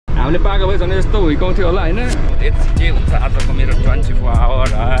हामीले पाएको भए झन् यस्तो हुर्काउँथ्यो होला होइन के हुन्छ आजको मेरो 24 आवर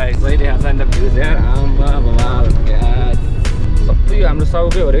कहिले आउँछ नि त भ्युज यार सबै हाम्रो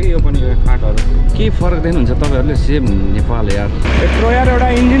साउकै हो रे यो पनि यो काठहरू के फरक देख्नुहुन्छ तपाईँहरूले सेम नेपाल यार यत्रो यार एउटा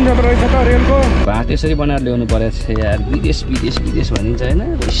इन्जिन जस्तो रहेछ त रेलको भात यसरी बनाएर ल्याउनु परेको छ यार विदेश विदेश विदेश भनिन्छ होइन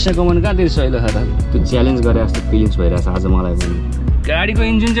पैसा कमाउनु कहाँतिर सहिलो छ त त्यो च्यालेन्ज गरे जस्तो फिलिङ्स भइरहेछ आज मलाई पनि गाडीको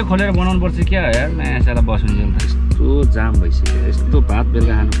इन्जिन चाहिँ खोलेर बनाउनु पर्छ क्या यार नयाँ साला बस्नु त यस्तो जाम भइसक्यो यस्तो भात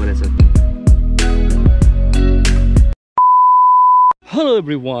बेलुका खानु परेछ Hello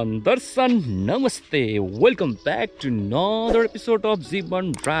everyone, Darshan, Namaste. Welcome back to another episode of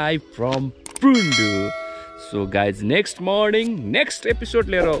Jeevan Rai from Pundu. So guys, next morning, next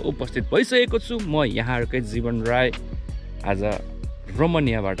episode लिएर उपस्थित भइसकेको छु म यहाँहरुकै जीवन राय आज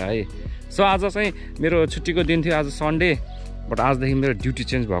रोमानियाबाट है. सो आज चाहिँ मेरो छुट्टीको दिन थियो आज सन्डे बट आजदेखि मेरो ड्युटी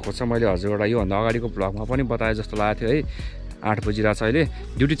चेन्ज भएको छ. मैले हजुरलाई यो भन्दा अगाडिको ब्लगमा पनि बताए जस्तो लागेको थियो है. 8 बजिरहेको छ अहिले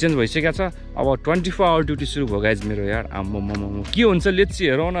ड्युटी चेन्ज भइसकेको छ. अब 24 आवर ड्युटी सुरु भयो गाइज मेरो यार आम्म के हुन्छ लेट्सी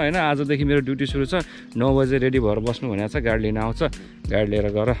हेरौँ न होइन. आजदेखि मेरो ड्युटी सुरु छ 9 बजे रेडी भएर बस्नु भनेको छ. गाडी लिन आउँछ गाडी लिएर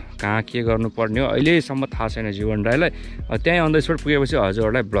गएर कहाँ के गर्नुपर्ने हो अहिलेसम्म थाहा छैन जीवन राईलाई. त्यहीँ अन द स्पोट पुगेपछि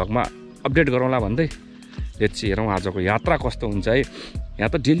हजुरहरूलाई ब्लगमा अपडेट गरौँला भन्दै लेट्सी हेरौँ आजको यात्रा कस्तो हुन्छ है. यहाँ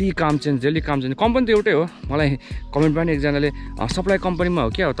त डेली काम चेन्ज कम्पनी त एउटै हो. मलाई कमेन्ट पनि एकजनाले सप्लाई कम्पनीमा हो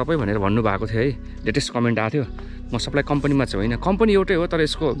क्या हो तपाईँ भनेर भन्नुभएको थियो है. लेटेस्ट कमेन्ट आएको थियो. म सप्लाई कम्पनीमा चाहिँ होइन कम्पनी एउटै हो तर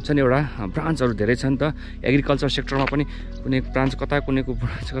यसको हुन्छ नि एउटा ब्रान्चहरू धेरै छ नि त. एग्रिकल्चर सेक्टरमा पनि कुनै ब्रान्च कता कुनैको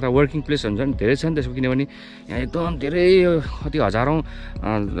ब्रान्च कता वर्किङ प्लेस हुन्छ नि धेरै छ नि त्यसको. किनभने यहाँ एकदम धेरै कति हजारौँ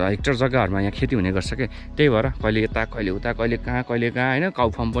हेक्टर जग्गाहरूमा यहाँ खेती हुने गर्छ क्या. त्यही भएर कहिले यता कहिले उता कहिले कहाँ होइन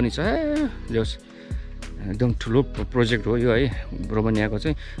काउफार्म पनि छ ल्याओस्. एकदम ठुलो प्रोजेक्ट हो यो है रोमानियाको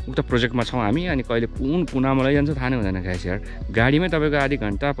चाहिँ. उक्त प्रोजेक्टमा छौँ हामी अनि कहिले कुन कुनामा लैजान्छ थाहा नै हुँदैन गाइस यार. गाडीमै तपाईँको आधी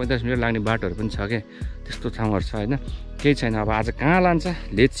घन्टा 45 मिनट लाग्ने बाटोहरू पनि छ क्या. त्यस्तो ठाउँहरू छ होइन केही छैन. अब आज कहाँ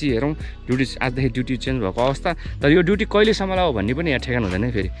लान्छ लेट्सी हेरौँ. ड्युटी आजदेखि ड्युटी चेन्ज भएको अवस्था तर यो ड्युटी कहिलेसम्म लाऊ भन्ने पनि यहाँ ठेगान हुँदैन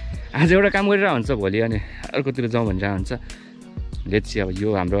फेरि. आज एउटा काम गरेर हुन्छ भोलि अनि अर्कोतिर जाउँ भनेर हुन्छ लेट्सी. अब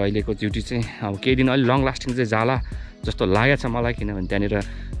यो हाम्रो अहिलेको ड्युटी चाहिँ अब केही दिन अलिक लङ लास्टिङ चाहिँ जाला जस्तो लागेको छ मलाई. किनभने त्यहाँनिर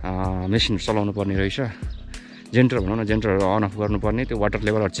मेसिनहरू चलाउनु पर्ने रहेछ. जेन्टर भनौँ न जेन्टरहरू अन अफ गर्नुपर्ने त्यो वाटर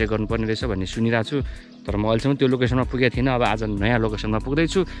लेभलहरू चेक गर्नुपर्ने रहेछ भन्ने सुनिरहेको छु. तर म अहिलेसम्म त्यो लोकेसनमा पुगेको थिइनँ. अब आज नयाँ लोकेसनमा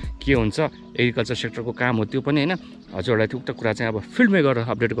पुग्दैछु. के हुन्छ एग्रिकल्चर सेक्टरको काम हो त्यो पनि होइन. हजुरहरूलाई त्यो उक्त कुरा चाहिँ अब फिल्डमै गरेर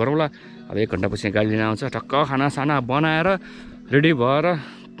अपडेट गरौँला. अब 1 घन्टापछि गाडी लिन आउँछ टक्क खानासाना बनाएर रेडी भएर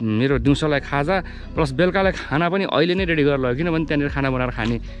मेरो दिउँसोलाई खाजा प्लस बेलुकालाई खाना पनि अहिले नै रेडी गरेर लग्यो. किनभने त्यहाँनिर खाना बनाएर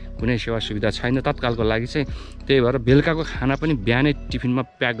खाने कुनै सेवा सुविधा छैन तत्कालको लागि चाहिँ. त्यही भएर बेलुकाको खाना पनि बिहानै टिफिनमा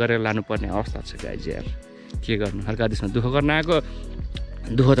प्याक गरेर लानुपर्ने अवस्था छ गाइज यार. के गर्नु हल्का देशमा दुःख गर्न आएको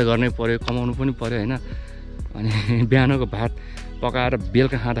दुःख त गर्नै पऱ्यो कमाउनु पनि पऱ्यो होइन. अनि बिहानको भात पकाएर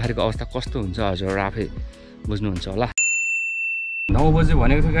बेलुका खाँदाखेरिको अवस्था कस्तो हुन्छ हजुर आफै बुझ्नुहुन्छ होला. 9 बजे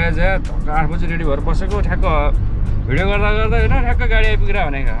भनेको थियो गाइज यार 8 बजे रेडी भएर बसेको ठ्याक्क भिडियो गर्दा होइन ठ्याक्क गाडी आइपुगेर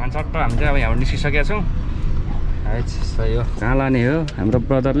भनेको अनि चट्ट हामी चाहिँ अब यहाँबाट निस्किसकेका छौँ. है सही हो कहाँ लाने हो हाम्रो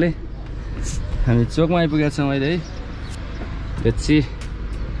ब्रदरले. हामी चोकमा आइपुगेका छौँ अहिले है बेच्ची.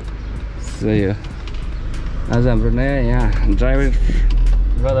 सही हो आज हाम्रो नयाँ यहाँ ड्राइभर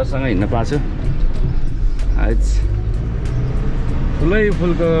ब्रदरसँग हिँड्न पाएको छु. ठुलै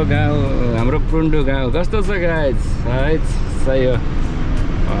फुलको गाउँ हाम्रो पुन्डु गाउँ कस्तो छ गाइज है. सही हो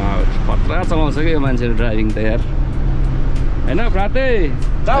खतरा चलाउँछ कि यो मान्छेहरू ड्राइभिङ त यार होइन प्रातै.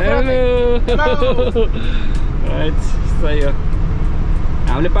 सही हो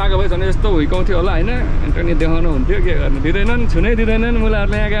हामीले पाएको भए झन् यस्तो हुर्काउँथ्यो होला होइन. इन्टरनेट देखाउनु हुन्थ्यो के गर्नु दिँदैनन् छुनै दिँदैनन्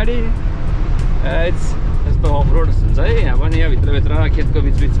मुलाहरूले यहाँ गाडी. यस्तो अफ रोड हुन्छ है यहाँ पनि यहाँ भित्रभित्र खेतको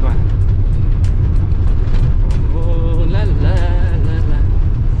बिचबिचमा.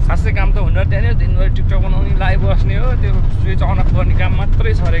 खासै काम त हुँदैन त्यहाँनिर दिनभरि टिकटक बनाउने लाइभ बस्ने हो. त्यो स्विच अन अफ गर्ने काम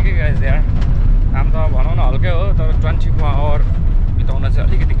मात्रै छ अरे कि गाइज यार. काम त भनौँ न हल्कै हो तर 24 आवर बिताउन चाहिँ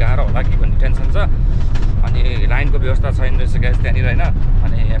अलिकति गाह्रो होला कि भन्ने टेन्सन छ. अनि लाइनको व्यवस्था छैन रहेछ गाइज त्यहाँनिर होइन.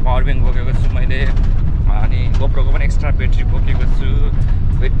 अनि पावर ब्याङ्क बोकेको छु मैले. अनि गोप्रोको पनि एक्स्ट्रा ब्याट्री बोकेको छु.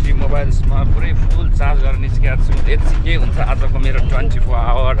 ब्याट्री मोबाइल्समा पुरै फुल चार्ज गरेर निस्केको छु. लेट्सी के हुन्छ आजको मेरो 24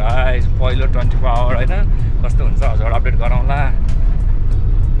 आवर है पहिलो 24 आवर होइन कस्तो हुन्छ हजुर अपडेट गरौँला.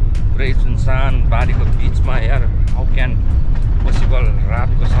 पुरै सुनसान बारीको बिचमा यार हाउ क्यान पोसिबल.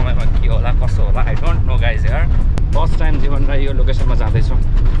 रातको समयमा के होला कसो होला आई डोन्ट नो गाइज यार. फर्स्ट टाइम जीवन राई यो लोकेसनमा जाँदैछौँ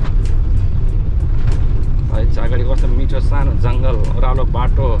है. अगाडि कस्तो मिठो सानो जङ्गल ओह्रालो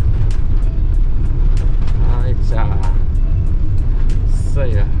बाटो.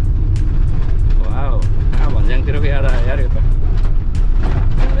 सही हो वाउ भन्ज्याङतिरको याद आयो यार यो त.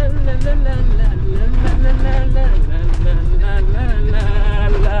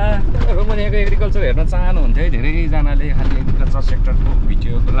 रोमानियाको एग्रिकल्चर हेर्न चाहनुहुन्थ्यो है धेरैजनाले खालि एग्रिकल्चर सेक्टरको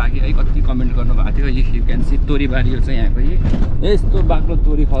भिडियोको लागि है कति कमेन्ट गर्नुभएको थियो। यु क्यान सी तोरीबारी चाहिँ यहाँको यस्तो बाक्लो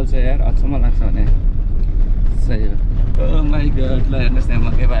तोरी फल्छ यार, अचम्म लाग्छ भने सही हो। ओ माइ गड, ल हेर्नुहोस् न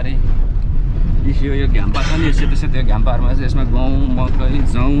मकैबारी। यो घ्याम्पा छ नि, सेतो सेतो घ्याम्पाहरूमा चाहिँ यसमा गहुँ मकै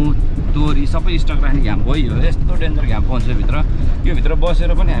जौँ तोरी सबै स्टक राख्ने घ्याम्पो हो। यस्तो डेन्जर घ्याम्पो हुन्छ भित्र। यो भित्र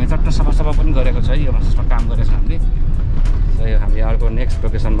बसेर पनि हामी चट्ट सफा पनि गरेको छ है, यो काम गरेको छ हामीले। सही हो, हामी अर्को नेक्स्ट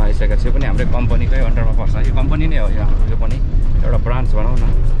लोकेसनमा आइसकेको छ। यो पनि हाम्रै कम्पनीकै अन्डरमा पर्छ। यो कम्पनी नै हो यो हाम्रो, यो पनि एउटा ब्रान्च भनौँ न।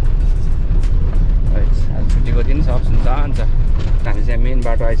 छुट्टीको दिन सब जान्छ। हामी चाहिँ मेन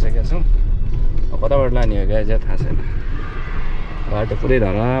बाटो आइसकेका छौँ। कताबाट लाने हो गाई चाहिँ थाहा छैन। बाटो पुरै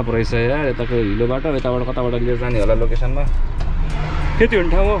धराप रहेछ यार। यताको हिलो बाटो, यताबाट कताबाट लिएर जाने होला लोकेसनमा। खेती हुने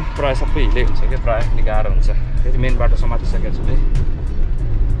ठाउँ हो, प्रायः सबै हिलै हुन्छ कि, प्रायः नि गाह्रो हुन्छ। फेरि मेन बाटो समातिसकेको छु है।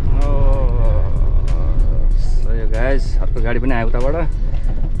 यो गाइज अर्को गाडी पनि आयो उताबाट।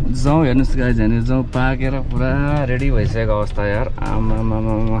 जाउँ हेर्नुहोस् गाइज, यहाँनिर जाउँ पाकेर पुरा रेडी भइसकेको अवस्था यार।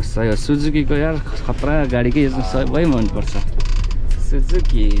 आमामामा सही हो। सुजुकीको यार खतरा गाडी के सबै मनपर्छ।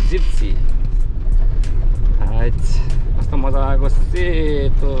 सुजुकी जिप्सी कस्तो मजाको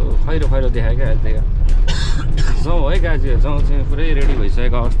सेतो खैरो खैरो देखायो क्या अहिले। जाउँ है गाइज, यो जाउँ चाहिँ पुरै रेडी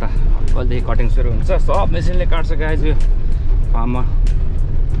भइसकेको अवस्था। कहिलेदेखि कटिङ सुरु हुन्छ, सब मेसिनले काट्छ गाइज यो फार्ममा।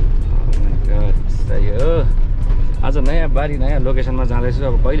 सही हो। आज नयाँ बारी नयाँ लोकेसनमा जाँदैछु।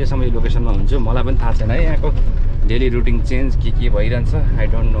 अब कहिलेसम्म यो लोकेसनमा हुन्छु मलाई पनि थाहा छैन है। यहाँको डेली रुटिन चेन्ज के भइरहन्छ आई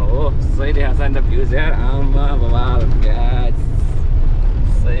डोन्ट नो हो। सही देखाएको छ नि त भ्युज यार। आमा बाबा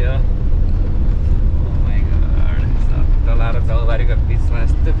सही हो। तल र चौबारीको बिचमा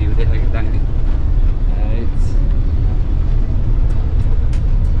यस्तो भ्यू देख्यो कि दामी।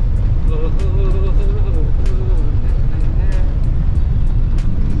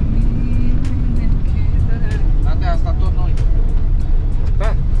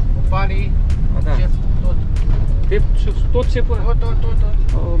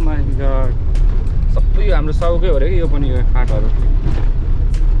 ओ माइ गड, सबै यो हाम्रो साउकै हो अरे कि यो पनि यो फाँटहरू।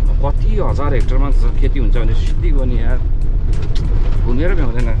 कति हजार हेक्टरमा खेती हुन्छ भने सिद्धिको नि यार, घुमेर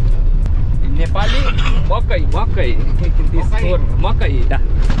भ्याउँदैन। नेपाली मकै मकै मकै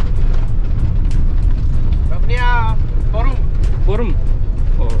पोरुम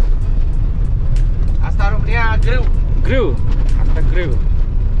हो। ग्रिउ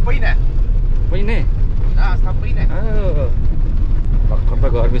भर्खर त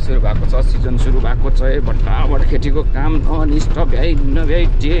गर्मी सुरु भएको छ, सिजन सुरु भएको छ है। भट्टाभट खेतीको काम नन स्टप भ्याइ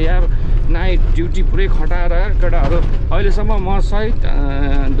डे यार। नाइट ड्युटी पुरै खटाएर केटाहरू। अहिलेसम्म म सहित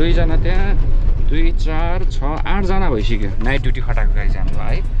दुईजना, त्यहाँ 2, 4, 6, 8जना भइसक्यो नाइट ड्युटी खटाएको गाइज हाम्रो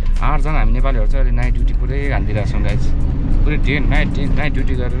है। 8जना हामी नेपालीहरू चाहिँ अहिले नाइट ड्युटी पुरै हानिदिरहेको छौँ गाइज। पुरै डे नाइट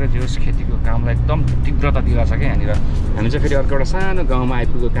ड्युटी गरेर जोस खेतीको कामलाई एकदम तीव्रता दिइरहेको छ क्या यहाँनिर। हामी चाहिँ फेरि अर्को एउटा सानो गाउँमा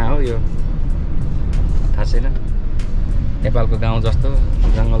आइपुगेको कहाँ हो यो थाहा छैन। नेपालको गाउँ जस्तो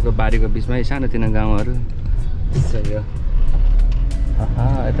जङ्गलको बारीको बिचमै सानोतिनो गाउँहरू। सही हो।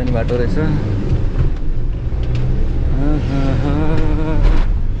 यता नि बाटो रहेछ।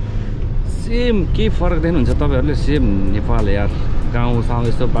 सेम केही फरक देख्नुहुन्छ तपाईँहरूले? सेम नेपाल यार। गाउँ साउँ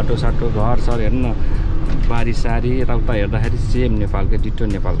यस्तो बाटो साटो घर सर हेर्नु न, बारी सारी यताउता हेर्दाखेरि सेम नेपालकै डिटो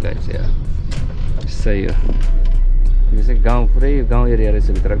नेपाल गाइस यार। सही हो। यो चाहिँ गाउँ पुरै गाउँ एरिया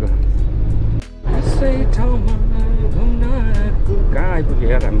रहेछ भित्रको। यसै ठाउँमा कहाँ आइपुग्यो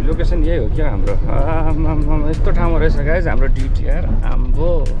यार हामी? लोकेसन यही हो क्या हाम्रो? यस्तो ठाउँमा रहेछ गाइज हाम्रो ड्युटी यार।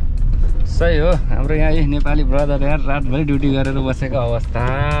 आम्बो सही हो। हाम्रो यहाँ नेपाली ब्रदर यार रातभरि ड्युटी गरेर बसेको अवस्था।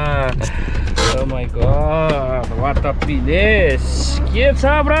 ओ my God, what the place. के छ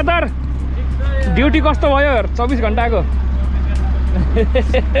ब्रदर? ड्युटी कस्तो भयो 24 घन्टाको?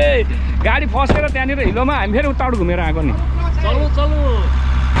 गाडी फसेर त्यहाँनिर हिलोमा हामी फेरि उताबाट घुमेर आएको नि। चलु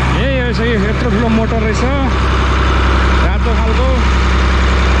यत्रो ठुलो मोटर रहेछ, रातो खालको।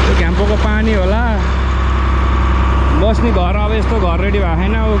 त्यो घ्याम्पोको पानी होला। बस्ने घर अब यस्तो घर रेडी भएको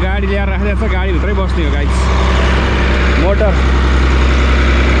छैन। अब गाडी ल्याएर राखिदिएको छ, गाडीभित्रै बस्ने हो गाइस। मोटर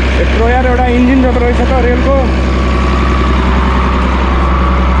यत्रो यार, एउटा इन्जिन जस्तो रहेछ त रेलको।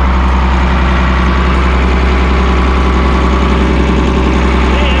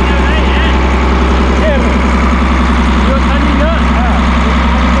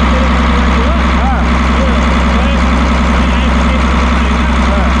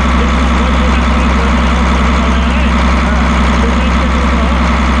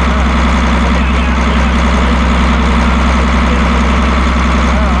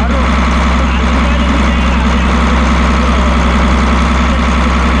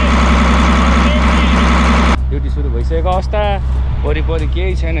 अवस्था वरिपरि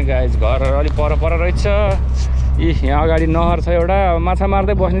केही छैन गाइज, घर अलिक पर रहेछ। यहाँ अगाडि नहर छ एउटा, माछा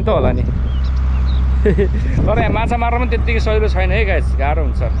मार्दै बस्ने त होला नि। तर यहाँ माछा मार्न पनि त्यत्तिकै सजिलो छैन है गाइज, गाह्रो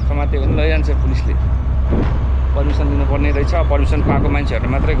हुन्छ। समात्यो भने लैजान्छ पुलिसले, पर्मिसन दिनुपर्ने रहेछ। पर्मिसन पाएको मान्छेहरूले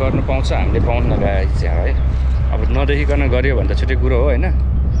मात्रै गर्न पाउँछ, हामीले पाउन्न गाइज यहाँ है। अब नदेखिकन गऱ्यो भने त छुट्टै कुरो हो होइन,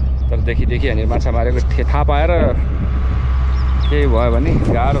 तर देखि हामी माछा मारेको थाहा पाएर केही भयो भने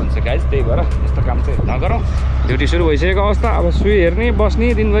गाह्रो हुन्छ गाइज। त्यही भएर यस्तो काम चाहिँ नगरौँ। ड्युटी सुरु भइसकेको अवस्था, अब सुई हेर्ने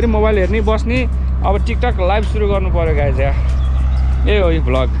बस्ने, दिनभरि मोबाइल हेर्ने बस्ने। अब टिकटक लाइभ सुरु गर्नु पऱ्यो गाइज। यहाँ यही हो यो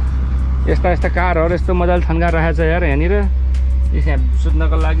भ्लग। यस्ता कारहरू यस्तो मजाले थन्काएर राखेको छ यार यहाँनिर। यहाँ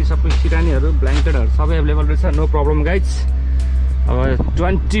सुत्नको लागि सबै सिरानीहरू, ब्ल्याङ्केटहरू सबै एभाइलेबल रहेछ, नो प्रब्लम गाइज। अब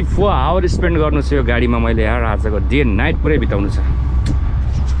 24 आवर स्पेन्ड गर्नु छ यो गाडीमा मैले यार। आजको डे नाइट पुरै बिताउनु छ।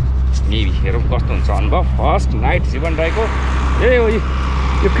 नेभी हेरौँ कस्तो हुन्छ अनुभव। फर्स्ट नाइट जीवन राईको। ए हो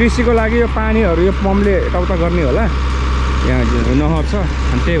यो कृषिको लागि यो पानीहरू यो पम्पले यताउता गर्ने होला। यहाँ नहर छ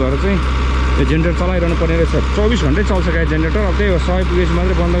अनि त्यही भएर चाहिँ यो जेनेरेटर चलाइरहनु पर्ने रहेछ। 24 घन्टै चल्छ गाई जेनेरेटर। अब त्यही हो 100 पुगेपछि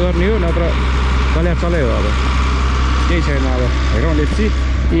मात्रै बन्द गर्ने हो, नत्र चलाइ हो। अब केही छैन। अब हेरौँ लेट्सी।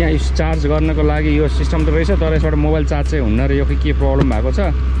 यहाँ चार्ज गर्नको लागि यो सिस्टम त रहेछ, तर यसबाट मोबाइल चार्ज चाहिँ हुन्न र यो के प्रब्लम भएको छ।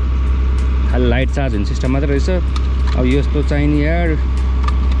 खालि लाइट चार्ज हुने सिस्टम मात्रै रहेछ। अब यस्तो चाहिने यार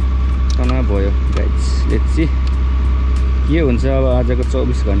तनाव भयो गाइज। लेट्सी के हुन्छ अब आजको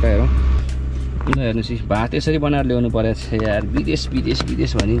 24 घन्टा हेरौँ। ल हेर्नुहोस्, भात यसरी बनाएर ल्याउनु परेको छ यार। विदेश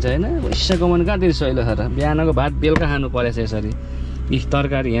भनिन्छ होइन, पैसा कमाउनु कहाँ त्यति सहिलो छ र। बिहानको भात बेलुका खानु परेछ यसरी।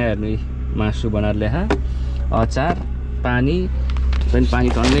 तरकारी यहाँ हेर्नु, मासु बनाएर ल्याए, अचार, पानी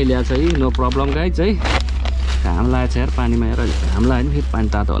टन्नै ल्याएको छ है। नो प्रब्लम गाइज है। घाम लागेको छ यार पानीमा हेर, घाम लाग्यो नि फेरि पानी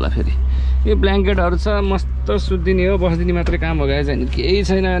तातो होला फेरि। यो ब्ल्याङ्केटहरू छ, मस्त सुत्दिने हो, बस्दिने मात्रै काम हो गाइज होइन। केही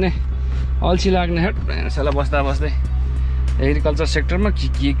छैन भने अल्छी लाग्ने हेट साला बस्दै। एग्रिकल्चर सेक्टरमा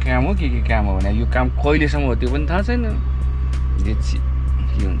के काम हो भने यो काम कहिलेसम्म हो त्यो पनि थाहा छैन। देखि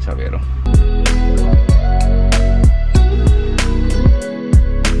के हुन्छ अब हेरौँ।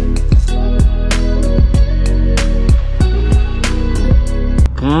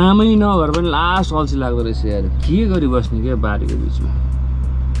 कामै नगर पनि लास्ट अल्छी लाग्दो रहेछ यार। के गरी बस्ने क्या बारीको बिचमा।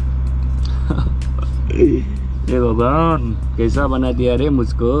 ए भगवान कैसा बनाइदिया रे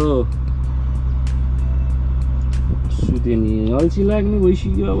मुझको। सुते नि अल्छी लाग्ने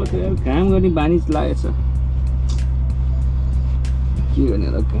भइसक्यो। अब त यार काम गर्ने बानी लागेछ। के गर्ने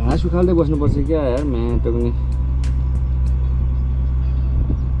र घाँस उखाल्दै बस्नुपर्छ क्या यार। म्याटो पनि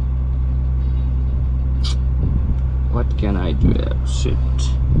वाट क्यान आई डु यार। सिट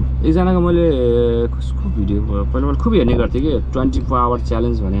एकजनाको मैले कसको भिडियो पहिला खुब हेर्ने गर्थेँ कि 24 आवर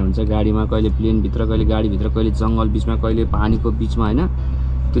च्यालेन्ज भने हुन्छ। गाडीमा कहिले प्लेनभित्र, कहिले गाडीभित्र, कहिले जङ्गल बिचमा, कहिले पानीको बिचमा होइन।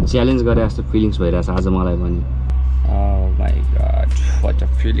 त्यो च्यालेन्ज गरे जस्तो फिलिङ्स भइरहेछ आज मलाई पनि। Oh my god, what a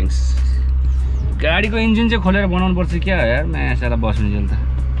feelings. गाडीको इन्जिन चाहिँ खोलेर बनाउनु पर्छ क्या यार। म्यासाला बस्नु त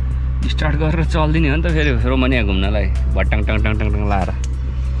स्टार्ट गरेर चल्दिने हो नि त फेरि रोमानिया घुम्नलाई भट्टाङ टङ लाएर।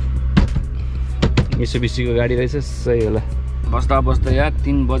 मिसुबिसीको गाडी रहेछ, सही होला। बस्दा यार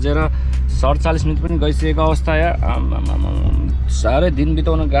 3 बजेर 47 मिनट पनि गइसकेको अवस्था यार। साह्रै दिन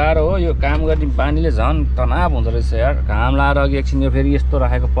बिताउन गाह्रो हो। यो काम गर्ने बानीले झन् तनाव हुँदो रहेछ यार। घाम लाएर अघि एकछिन यो फेरि यस्तो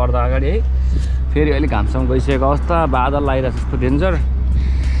राखेको पर्दा अगाडि है, फेरि अहिले घामसँग गइसकेको अवस्था। बादल लगाइरहेको जस्तो डेन्जर।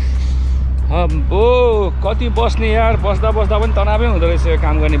 अब कति बस्ने यार। बस्दा पनि तनावै हुँदो रहेछ यो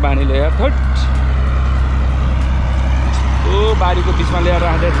काम गर्ने बानीले यार। थट बारीको बिचमा ल्याएर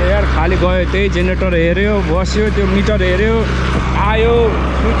राख्दैछ यार। खालि गयो त्यही जेनेरेटर हेऱ्यो, बस्यो, त्यो मिटर हेऱ्यो, आयो,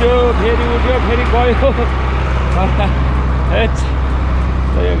 सुत्यो, फेरि उठ्यो, फेरि गयो।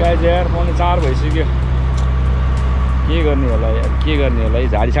 यो गाई यार 4:15 भइसक्यो। के गर्ने होला यार, के गर्ने होला।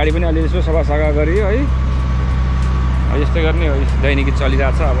 झाडी साडी पनि अलि यसो सफा गरियो है। यस्तै गर्ने हो, दैनिकी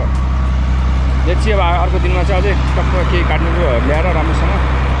चलिरहेको छ। अब देखि अब अर्को दिनमा चाहिँ अझै टक्क केही काट्नु ल्याएर राम्रोसँग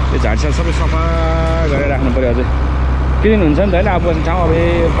यो झाडीसाडी सबै सफा गरेर राख्नु पऱ्यो। अझै क्लिन हुन्छ नि त होइन। अब बस्ने ठाउँ अब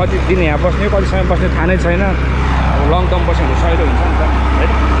कति दिन यहाँ बस्ने, कति समय बस्ने थाहा नै छैन। अब लङ टर्म बस्यो भने सहिलो हुन्छ नि त है।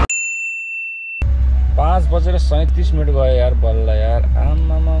 5:37 गयो यार बल्ल यार।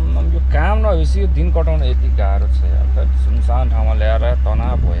 आम्मामा यो काम नभएपछि यो दिन कटाउन यति गाह्रो छ यार। त सुनसान ठाउँमा ल्याएर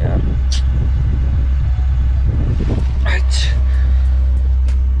तनाव भयो यार।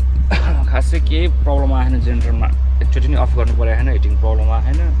 खासै केही प्रब्लम आएन जेनेरेटरमा। एकचोटि नै अफ गर्नु परेको छैन। हिटिङ प्रब्लम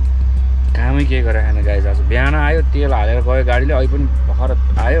आएन, कामै केही गरेको छैन गाइज। आज बिहान आयो, तेल हालेर गयो गाडीले। अहिले पनि भर्खर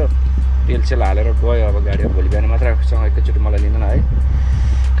आयो, तेल हालेर गयो। अब गाडी भोलि बिहान मात्र आफूसँग एकैचोटि मलाई लिँदैन है।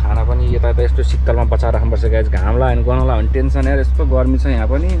 खाना पनि यता यस्तो शीतलमा बचाएर राख्नुपर्छ गाइज। घाम लाग्यो भने गनाउला भने टेन्सन यार। यस्तो गर्मी छ यहाँ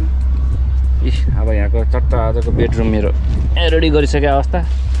पनि। अब यहाँको चट्ट आजको बेडरुम मेरो रेडी गरिसकेको अवस्था।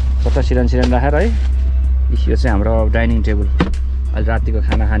 चट्ट सिरान राखेर है। यो चाहिँ हाम्रो डाइनिङ टेबल। अहिले रातिको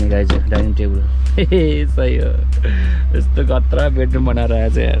खाना खाने गाइज डाइनिङ टेबल सही हो यस्तो खतरा बेडरुम बनाएर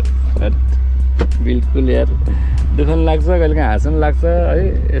आएछ यार बिल्कुल यार दुःख पनि लाग्छ कहिले काहीँ हाँस पनि लाग्छ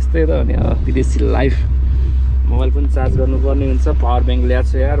है यस्तै त हो नि विदेशी लाइफ मोबाइल पनि चार्ज गर्नुपर्ने हुन्छ पावर ब्याङ्क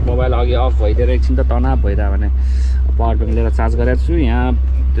ल्याएको छु यार मोबाइल अघि अफ भइदिएर एकछिन त तनाव भइरह्यो भने पावर ब्याङ्क लिएर चार्ज गरेको छु यहाँ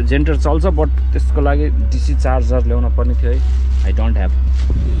त्यो जेनेरेटर चल्छ बट त्यसको लागि डिसी चार्जर ल्याउनु पर्ने थियो है आई डोन्ट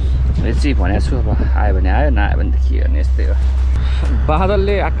ह्याभ यति भनेको छु अब आयो भने आयो नआयो भने त के गर्ने यस्तै हो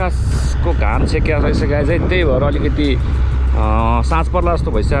बादलले आकाशको घाम छेकेर रहेछ गाइज है त्यही भएर अलिकति साँझ पर्ला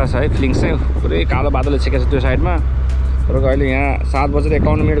जस्तो भइसकेको छ है फिलिङ्स चाहिँ पुरै कालो बादलले छेकेको छ त्यो साइडमा र अहिले यहाँ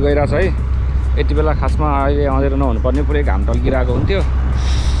 7:51 गइरहेको छ है यति बेला खासमा अहिले अँधेरो नहुनुपर्ने पुरै घाम टल्किरहेको हुन्थ्यो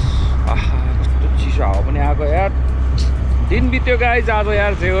कस्तो चिसो हावा पनि आएको यार दिन बित्यो गाइज आज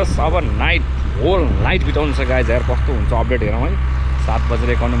यार जे होस् अब नाइट होल नाइट बिताउनु छ गाइज यार कस्तो हुन्छ अपडेट हेरौँ है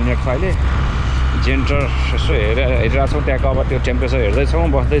 7:51 छ अहिले जेनेरेटर यसो हेरिरहेको छौँ त्यहाँको अब त्यो टेम्परेचर हेर्दैछौँ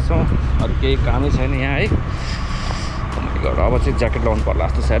बस्दैछौँ अरू केही कामै छैन यहाँ है अब चाहिँ ज्याकेट लाउनु पर्ला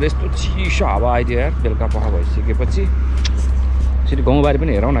जस्तो छ यार यस्तो चिसो हावा आइदियो यार बेलुका पख भइसकेपछि फेरि गाउँबारी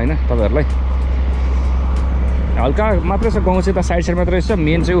पनि हेरौँ न होइन तपाईँहरूलाई हल्का मात्रै छ गाउँ चाहिँ त साइड मात्रै रहेछ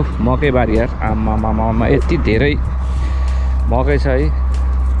मेन चाहिँ मकैबारी यार आमा यति धेरै मकै छ है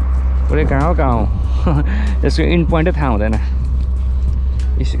पुरै कहाँ हो यसको इन्ड पोइन्टै थाहा हुँदैन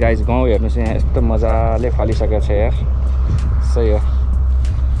इस गाइज गाउँ हेर्नुहोस् यहाँ यस्तो मजाले फलिसकेको छ यार सही हो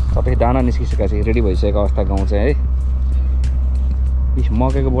सबै दाना निस्किसकेको छ रेडी भइसकेको अवस्था गाउँ चाहिँ है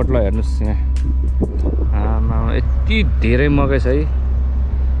मकैको बोटलो हेर्नुहोस् यहाँ आमा यति धेरै मकै छ है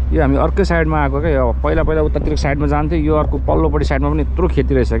यो हामी अर्कै साइडमा आएको क्या यो पहिला उतातिर साइडमा जान्थ्यो यो अर्को पल्लोपट्टि साइडमा पनि यत्रो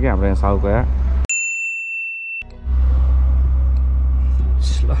खेती रहेछ क्या हाम्रो यहाँ साउको यहाँ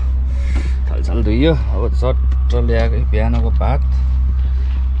ल थालसाल धुइयो अब चट्ट ल्याएको बिहानको भात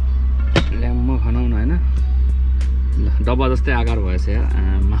ल्याम्म खनाउनु होइन ल डब्बा जस्तै आकार भएछ यार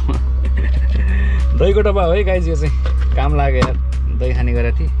आमा दहीको डब्बा हो है गाइज यो चाहिँ काम लाग्यो यार दही खाने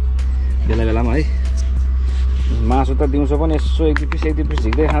गरेको थिएँ बेला बेलामा है मासु त दिउँसो पनि यसो एक दुई पिस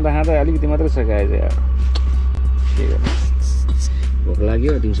झिक्दै खाँदा अलिकति मात्रै छ गाइज यार के गर्नु भोक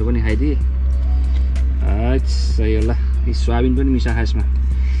लाग्यो दिउँसो पनि खाइदिएँ सही होला यी सोयाबिन पनि मिसा खासमा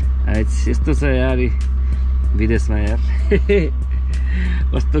यस्तो छ यार विदेशमा यार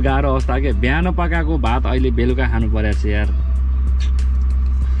कस्तो गाह्रो अवस्था क्या बिहान पकाएको भात अहिले बेलुका खानु परेको छ यार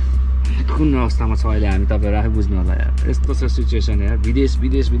कुन अवस्थामा छ अहिले हामी तपाईँहरू आफै बुझ्नु होला यार यस्तो छ सिचुएसन यार विदेश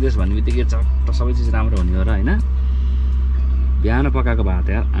भन्ने बित्तिकै चट्ट सबै चिज राम्रो हुने हो र होइन बिहान पकाएको भात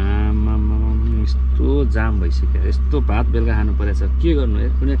यार आमा यस्तो जाम भइसक्यो यस्तो भात बेलुका खानु परेको छ के गर्नु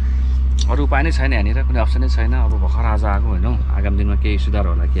यार कुनै अरू उपाय नै छैन यहाँनिर कुनै अप्सनै छैन अब भर्खर आज आएको होइन आगामी दिनमा केही सुधार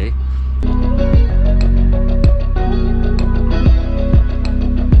होला कि है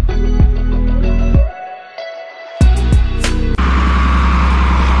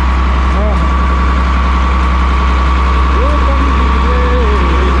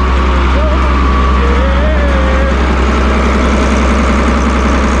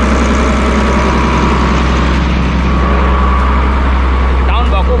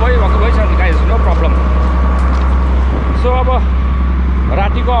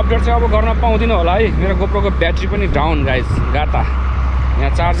अपडेट चाहिँ अब गर्न पाउँदिनँ होला है मेरो गोप्रोको ब्याट्री पनि डाउन गाइज गाता यहाँ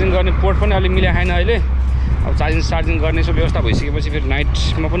चार्जिङ गर्ने पोर्ट पनि अलिक मिलाएको छैन अहिले अब चार्जिङ गर्ने यसो व्यवस्था भइसकेपछि फेरि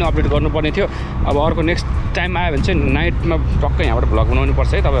नाइटमा पनि अपडेट गर्नुपर्ने थियो अब अर्को नेक्स्ट टाइम आयो भने चाहिँ नाइटमा टक्कै यहाँबाट भ्लग बनाउनु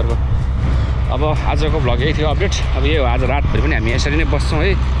पर्छ है तपाईँहरूको अब आजको भ्लग यही थियो अपडेट अब यही हो आज रातभरि पनि हामी यसरी नै बस्छौँ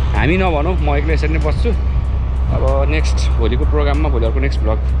है हामी नभनौँ म एक्लै यसरी नै बस्छु अब नेक्स्ट भोलिको प्रोग्राममा भोलि अर्को नेक्स्ट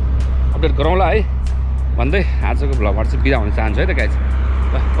भ्लग अपडेट गरौँला है भन्दै आजको भ्लगबाट चाहिँ बिदा हुन चाहन्छु है त guys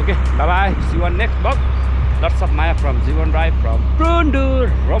Okay, bye-bye. See you on next vlog. Lots of Maya from Jeevan Rai from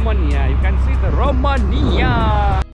Romania. You can see the Romania.